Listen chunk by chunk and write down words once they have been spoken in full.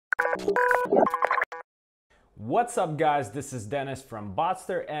What's up guys, this is Dennis from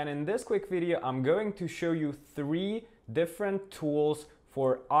Botster, and in this quick video I'm going to show you 3 different tools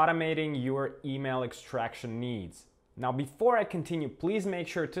for automating your email extraction needs. Now before I continue, please make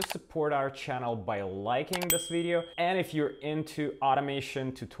sure to support our channel by liking this video, and if you're into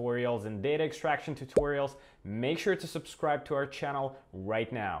automation tutorials and data extraction tutorials, make sure to subscribe to our channel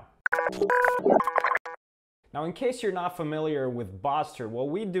right now. Now in case you're not familiar with Botster, what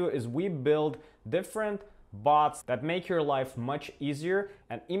we do is we build different bots that make your life much easier,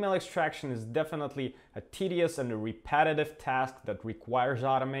 and email extraction is definitely a tedious and a repetitive task that requires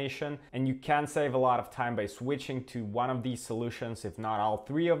automation, and you can save a lot of time by switching to one of these solutions, if not all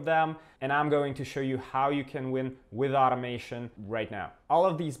 3 of them, and I'm going to show you how you can win with automation right now. All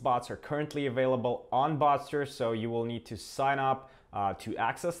of these bots are currently available on Botster, so you will need to sign up to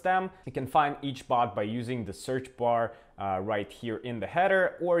access them. You can find each bot by using the search bar right here in the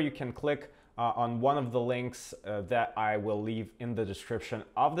header, or you can click on one of the links that I will leave in the description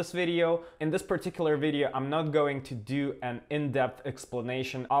of this video. In this particular video, I'm not going to do an in-depth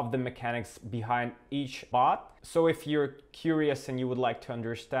explanation of the mechanics behind each bot. So if you're curious and you would like to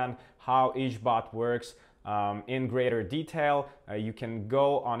understand how each bot works in greater detail, you can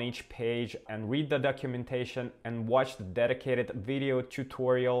go on each page and read the documentation and watch the dedicated video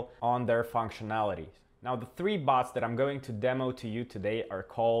tutorial on their functionalities. Now the 3 bots that I'm going to demo to you today are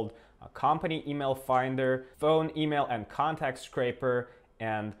called Company Email Finder, Phone Email and Contact Scraper,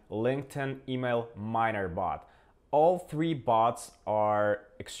 and LinkedIn Email Miner Bot. All 3 bots are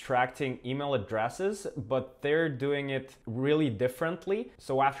extracting email addresses, but they're doing it really differently.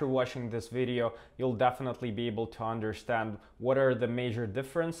 So after watching this video, you'll definitely be able to understand what are the major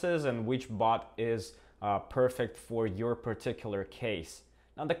differences and which bot is perfect for your particular case.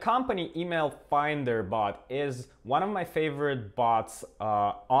 Now the Company Email Finder bot is one of my favorite bots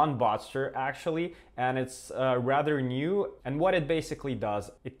on Botster actually, and it's rather new. And what it basically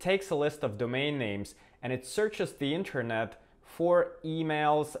does, it takes a list of domain names and it searches the internet for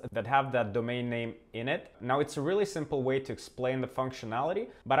emails that have that domain name in it. Now it's a really simple way to explain the functionality,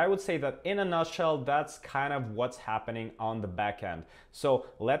 but I would say that in a nutshell, that's kind of what's happening on the back end. So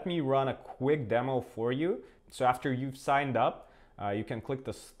let me run a quick demo for you. So after you've signed up, you can click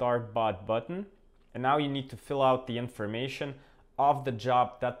the Start Bot button, and now you need to fill out the information of the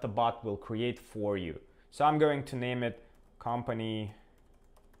job that the bot will create for you. So I'm going to name it Company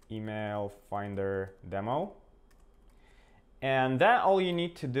Email Finder Demo. And then all you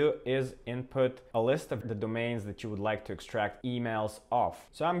need to do is input a list of the domains that you would like to extract emails of.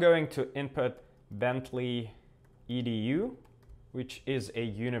 So I'm going to input Bentley EDU, which is a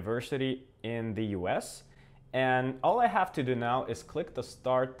university in the US. And all I have to do now is click the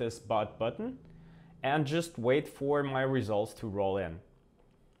Start This Bot button and just wait for my results to roll in.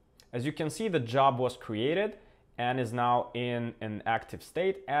 As you can see, the job was created and is now in an active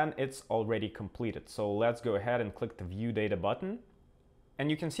state, and it's already completed. So let's go ahead and click the View Data button. And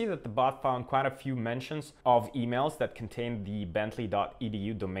you can see that the bot found quite a few mentions of emails that contain the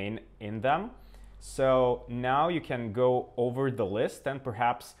bentley.edu domain in them. So now you can go over the list and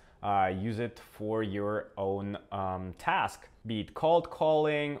perhaps use it for your own task, be it cold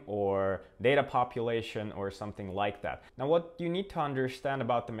calling or data population or something like that. Now what you need to understand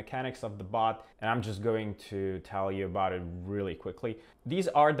about the mechanics of the bot, and I'm just going to tell you about it really quickly. These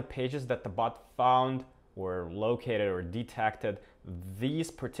are the pages that the bot found or located or detected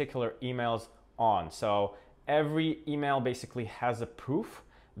these particular emails on. So every email basically has a proof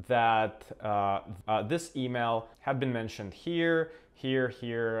that this email had been mentioned here,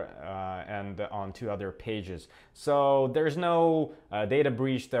 and on 2 other pages. So there's no data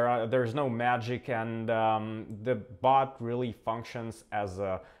breach, there's no magic, and the bot really functions as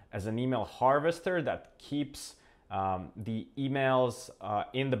an email harvester that keeps the emails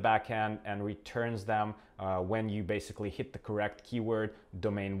in the backend and returns them when you basically hit the correct keyword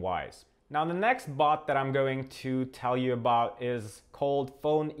domain-wise. Now the next bot that I'm going to tell you about is called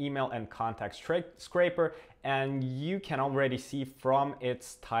Phone, Email and Contact Scraper, and you can already see from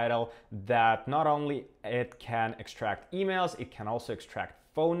its title that not only it can extract emails, it can also extract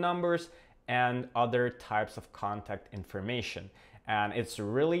phone numbers and other types of contact information. And it's a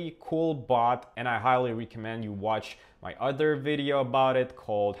really cool bot, and I highly recommend you watch my other video about it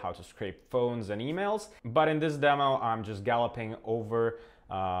called How to Scrape Phones and Emails. But in this demo, I'm just galloping over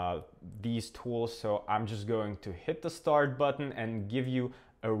these tools, so I'm just going to hit the Start button and give you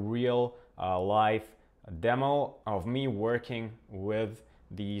a real live demo of me working with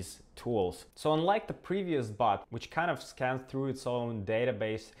these tools. So unlike the previous bot, which kind of scans through its own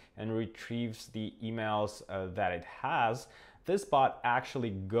database and retrieves the emails that it has, This bot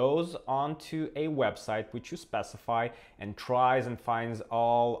actually goes onto a website which you specify and tries and finds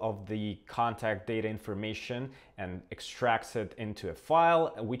all of the contact data information and extracts it into a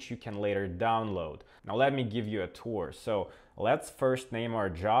file which you can later download. Now let me give you a tour. So let's first name our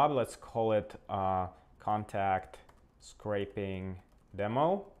job. Let's call it contact scraping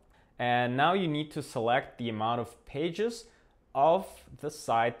demo. And now you need to select the amount of pages of the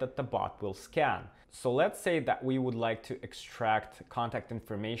site that the bot will scan. So let's say that we would like to extract contact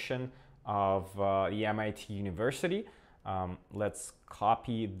information of the MIT University. Let's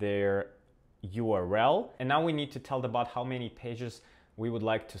copy their URL. And now we need to tell the bot how many pages we would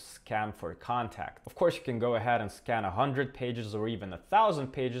like to scan for contact. Of course, you can go ahead and scan 100 pages or even 1,000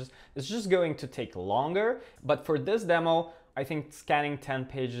 pages. It's just going to take longer. But for this demo, I think scanning 10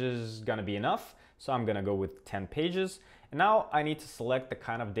 pages is gonna be enough. So I'm gonna go with 10 pages. And now I need to select the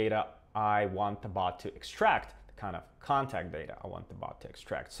kind of data I want the bot to extract, the kind of contact data I want the bot to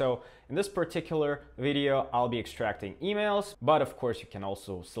extract. So in this particular video, I'll be extracting emails, but of course you can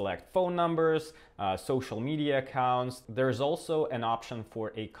also select phone numbers, social media accounts. There's also an option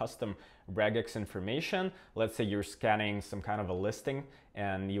for a custom regex information. Let's say you're scanning some kind of a listing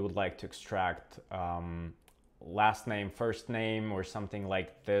and you would like to extract last name, first name, or something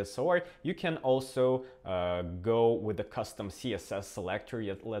like this. Or you can also go with a custom CSS selector.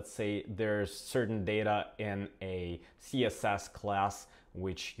 Let's say there's certain data in a CSS class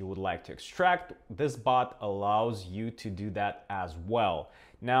which you would like to extract. This bot allows you to do that as well.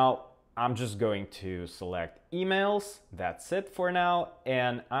 Now, I'm just going to select emails. That's it for now.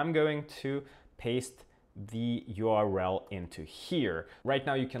 And I'm going to paste the URL into here. Right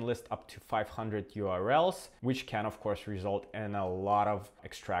now you can list up to 500 URLs, which can of course result in a lot of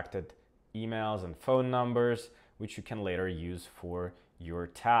extracted emails and phone numbers, which you can later use for your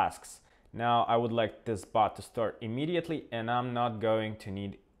tasks. Now I would like this bot to start immediately, and I'm not going to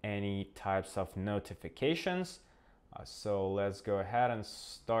need any types of notifications. So let's go ahead and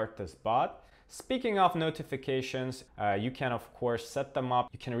start this bot. Speaking of notifications, you can of course set them up.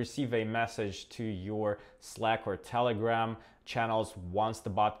 You can receive a message to your Slack or Telegram channels once the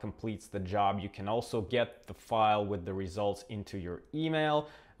bot completes the job. You can also get the file with the results into your email,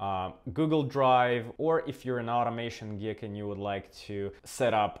 Google Drive, or if you're an automation geek and you would like to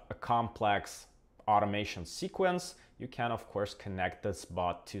set up a complex automation sequence, you can of course connect this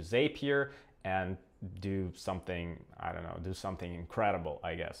bot to Zapier and do something, I don't know, do something incredible,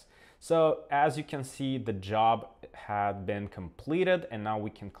 I guess. So as you can see, the job had been completed, and now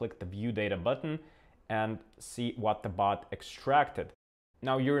we can click the View Data button and see what the bot extracted.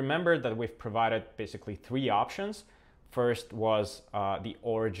 Now you remember that we've provided basically three options. First was the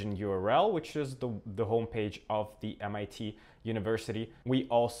origin URL, which is the homepage of the MIT University. We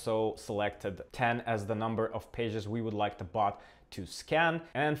also selected 10 as the number of pages we would like the bot to scan.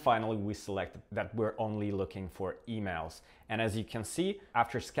 And finally, we selected that we're only looking for emails. And as you can see,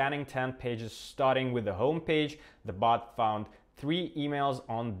 after scanning 10 pages, starting with the home page, the bot found 3 emails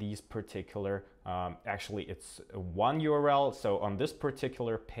on these particular, actually it's one URL. So on this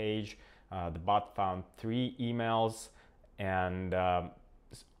particular page, the bot found 3 emails, and I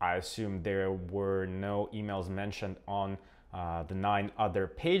assume there were no emails mentioned on the 9 other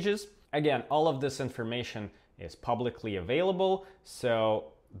pages. Again, all of this information is publicly available,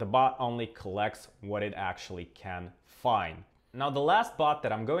 so the bot only collects what it actually can find. Now, the last bot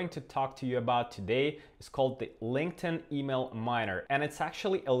that I'm going to talk to you about today is called the LinkedIn Email Miner, and it's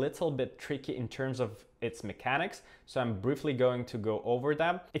actually a little bit tricky in terms of its mechanics, so I'm briefly going to go over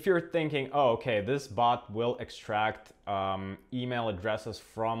them. If you're thinking, oh, okay, this bot will extract email addresses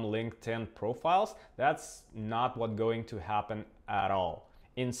from LinkedIn profiles, that's not what's going to happen at all.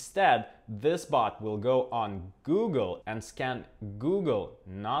 Instead, this bot will go on Google and scan Google,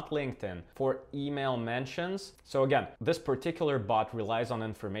 not LinkedIn, for email mentions. So again, this particular bot relies on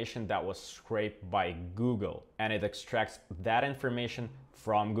information that was scraped by Google, and it extracts that information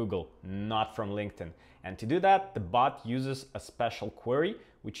from Google, not from LinkedIn. And to do that, the bot uses a special query,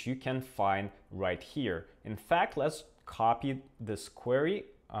 which you can find right here. In fact, let's copy this query,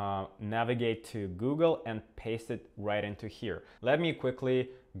 navigate to Google and paste it right into here. Let me quickly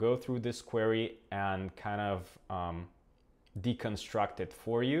go through this query and kind of deconstruct it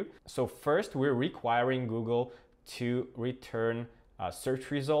for you. So first, we're requiring Google to return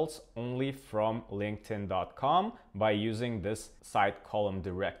search results only from linkedin.com by using this site column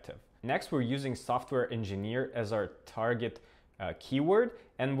directive. Next, we're using software engineer as our target keyword,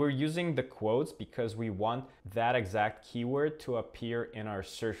 and we're using the quotes because we want that exact keyword to appear in our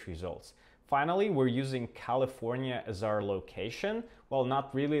search results. Finally, we're using California as our location. Well,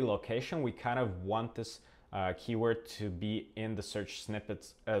 not really location. We kind of want this keyword to be in the search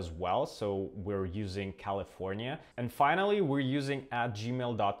snippets as well. So we're using California. And finally, we're using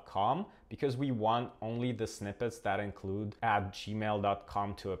 @gmail.com because we want only the snippets that include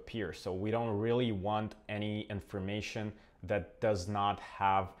 @gmail.com to appear. So we don't really want any information that does not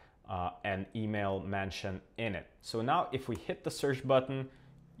have an email mention in it. So now if we hit the search button,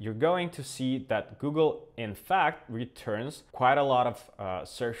 you're going to see that Google, in fact, returns quite a lot of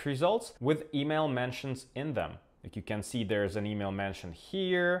search results with email mentions in them. Like you can see there's an email mention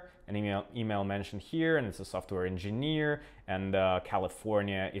here, an email mention here, and it's a software engineer, and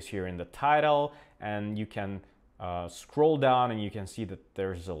California is here in the title, and you can scroll down and you can see that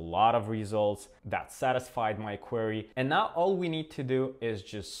there's a lot of results that satisfied my query. And now all we need to do is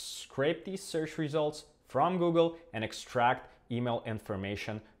just scrape these search results from Google and extract email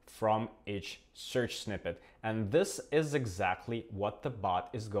information from each search snippet. And this is exactly what the bot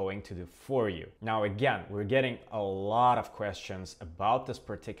is going to do for you. Now, again, we're getting a lot of questions about this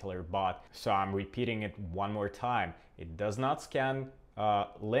particular bot, so I'm repeating it one more time. It does not scan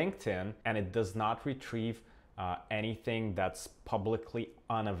LinkedIn, and it does not retrieve anything that's publicly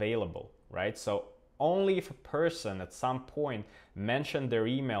unavailable, right? So only if a person at some point mentioned their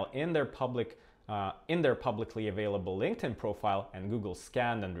email in their publicly available LinkedIn profile and Google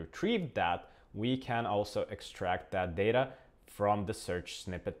scanned and retrieved that, we can also extract that data from the search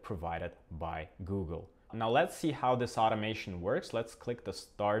snippet provided by Google. Now let's see how this automation works. Let's click the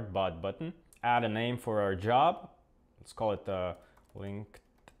Start Bot button, add a name for our job. Let's call it the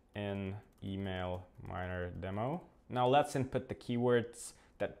LinkedIn Email Miner Demo. Now let's input the keywords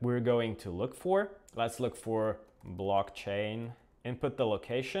that we're going to look for. Let's look for blockchain. Input the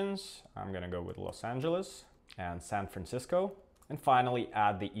locations. I'm gonna go with Los Angeles and San Francisco. And finally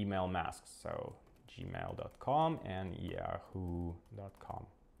add the email masks. So gmail.com and yahoo.com.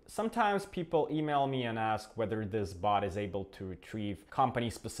 Sometimes people email me and ask whether this bot is able to retrieve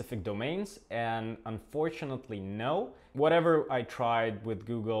company-specific domains, and unfortunately no. Whatever I tried with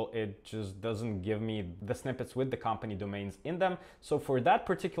Google, it just doesn't give me the snippets with the company domains in them. So for that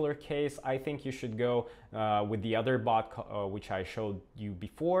particular case, I think you should go with the other bot, which I showed you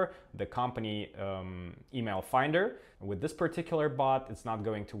before, the company email finder. With this particular bot, it's not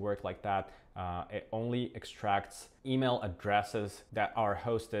going to work like that. It only extracts email addresses that are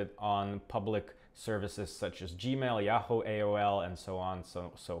hosted on public services such as Gmail, Yahoo, AOL, and so on,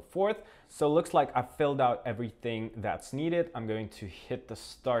 so forth. So it looks like I've filled out everything that's needed. I'm going to hit the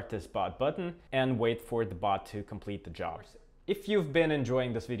Start This Bot button and wait for the bot to complete the job. If you've been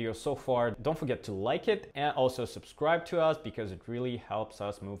enjoying this video so far, don't forget to like it and also subscribe to us because it really helps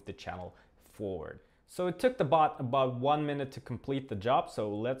us move the channel forward. So it took the bot about 1 minute to complete the job. So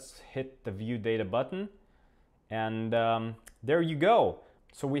let's hit the View Data button. And there you go.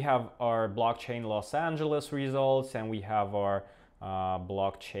 So we have our blockchain Los Angeles results and we have our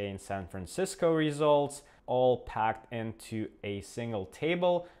blockchain San Francisco results, all packed into a single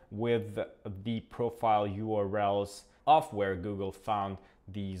table with the profile URLs of where Google found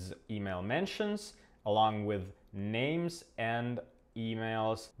these email mentions, along with names and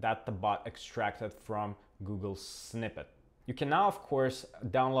emails that the bot extracted from Google's snippet. You can now, of course,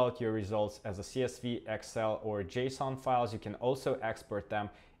 download your results as a CSV, Excel, or JSON files. You can also export them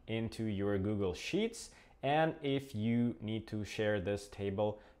into your Google Sheets. And if you need to share this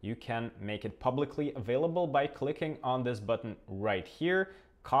table, you can make it publicly available by clicking on this button right here,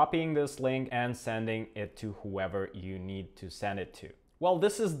 copying this link and sending it to whoever you need to send it to. Well,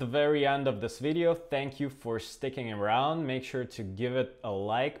 this is the very end of this video. Thank you for sticking around. Make sure to give it a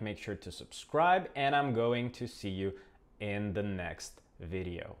like, make sure to subscribe, and I'm going to see you in the next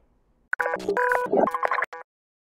video.